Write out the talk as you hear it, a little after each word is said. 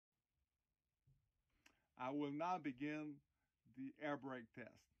I will now begin the air brake test.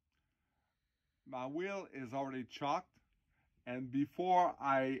 My wheel is already chocked, and before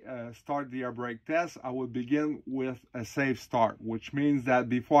I start the air brake test, I will begin with a safe start, which means that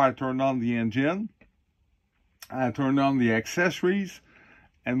before I turn on the engine, I turn on the accessories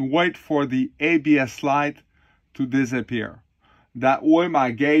and wait for the ABS light to disappear. That way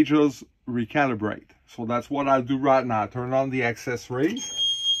my gauges recalibrate. So that's what I'll do right now. Turn on the accessories.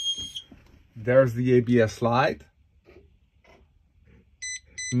 There's the ABS light.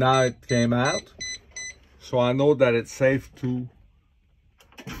 Now it came out. So I know that it's safe to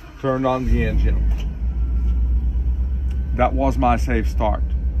turn on the engine. That was my safe start.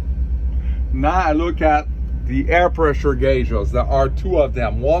 Now I look at the air pressure gauges. There are two of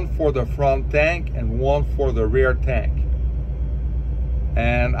them, one for the front tank and one for the rear tank.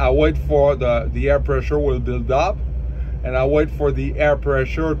 And I wait for the air pressure will build up, and I wait for the air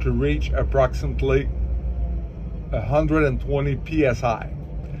pressure to reach approximately 120 psi.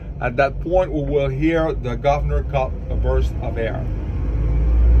 At that point, we will hear the governor cut a burst of air.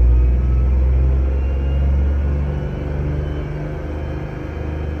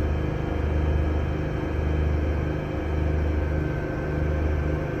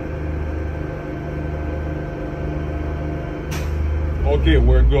 Okay,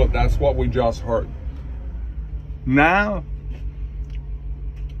 we're good. That's what we just heard. Now,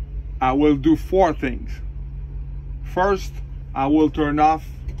 I will do four things. First, I will turn off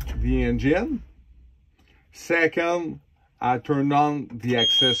the engine. Second, I turn on the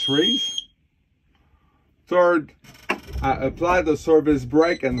accessories. Third, I apply the service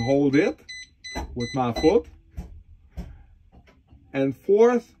brake and hold it with my foot. And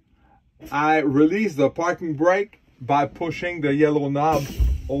fourth, I release the parking brake by pushing the yellow knob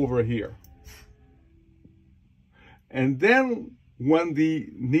over here. And then when the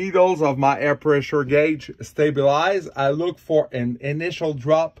needles of my air pressure gauge stabilize, I look for an initial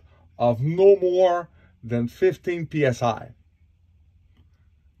drop of no more than 15 psi.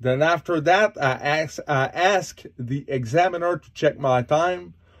 Then after that, I ask the examiner to check my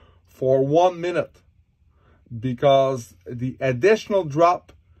time for 1 minute, because the additional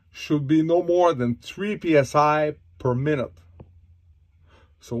drop should be no more than 3 psi per minute.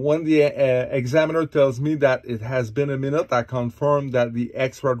 So when the examiner tells me that it has been a minute, I confirm that the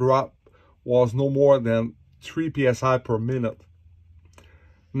extra drop was no more than 3 psi per minute.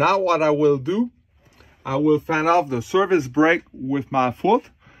 Now what I will do, I will fan off the service brake with my foot.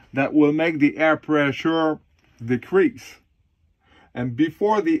 That will make the air pressure decrease. And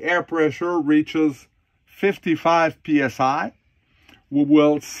before the air pressure reaches 55 psi, we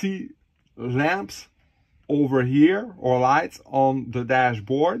will see lamps over here, or lights on the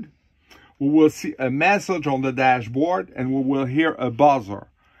dashboard. We will see a message on the dashboard, and we will hear a buzzer.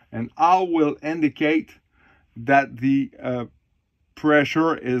 And all will indicate that the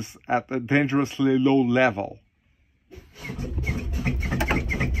pressure is at a dangerously low level.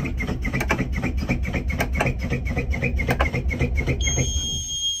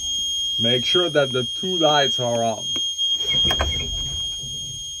 Make sure that the two lights are on.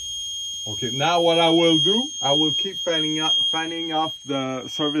 Okay, now what I will do, I will keep fanning off the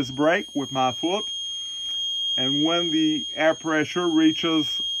service brake with my foot. And when the air pressure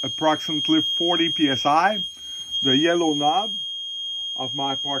reaches approximately 40 psi, the yellow knob of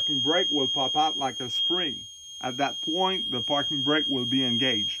my parking brake will pop out like a spring. At that point, the parking brake will be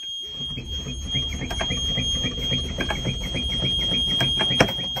engaged.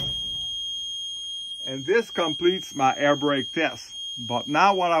 And this completes my air brake test. But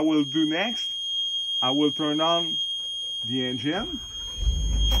now what I will do next, I will turn on the engine.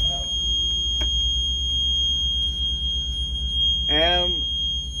 And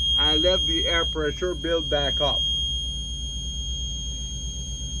I let the air pressure build back up.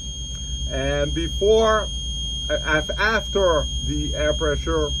 And after the air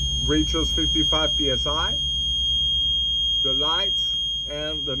pressure reaches 55 psi, the lights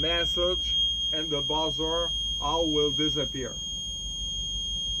and the message and the buzzer all will disappear.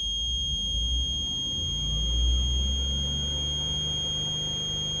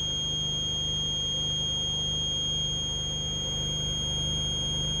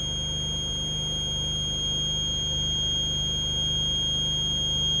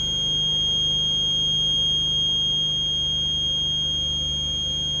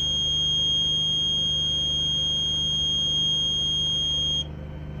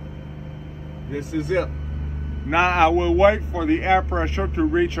 This is it. Now I will wait for the air pressure to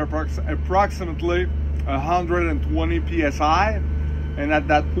reach approximately 120 psi, and at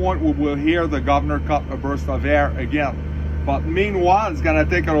that point we will hear the governor cut a burst of air again. But meanwhile, it's gonna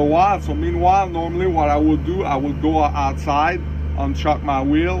take a little while. So meanwhile, normally what I would do, I would go outside, unchuck my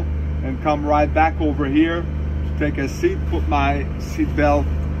wheel, and come right back over here to take a seat, put my seat belt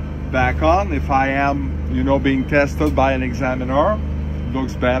back on. If I am, you know, being tested by an examiner,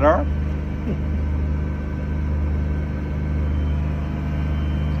 looks better.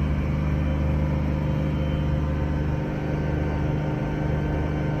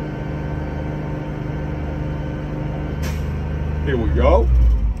 Here we go.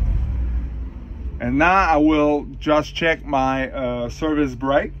 And now I will just check my service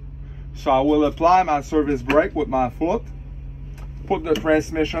brake. So I will apply my service brake with my foot, put the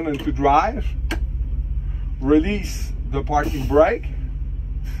transmission into drive, release the parking brake,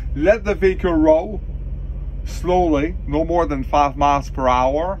 let the vehicle roll slowly, no more than 5 miles per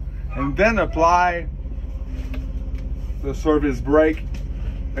hour, and then apply the service brake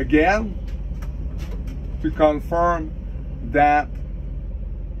again to confirm that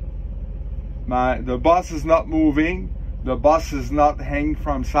the bus is not moving, the bus is not hanging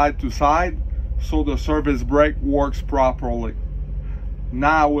from side to side, so the service brake works properly.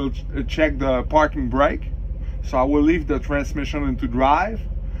 Now I will check the parking brake. So I will leave the transmission into drive.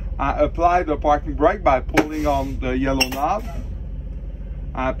 I apply the parking brake by pulling on the yellow knob.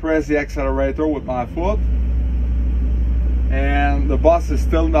 I press the accelerator with my foot, and the bus is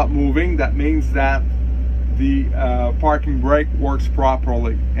still not moving. That means that the parking brake works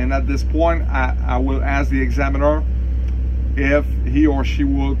properly. And at this point, I will ask the examiner if he or she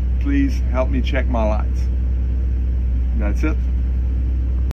would please help me check my lights. That's it.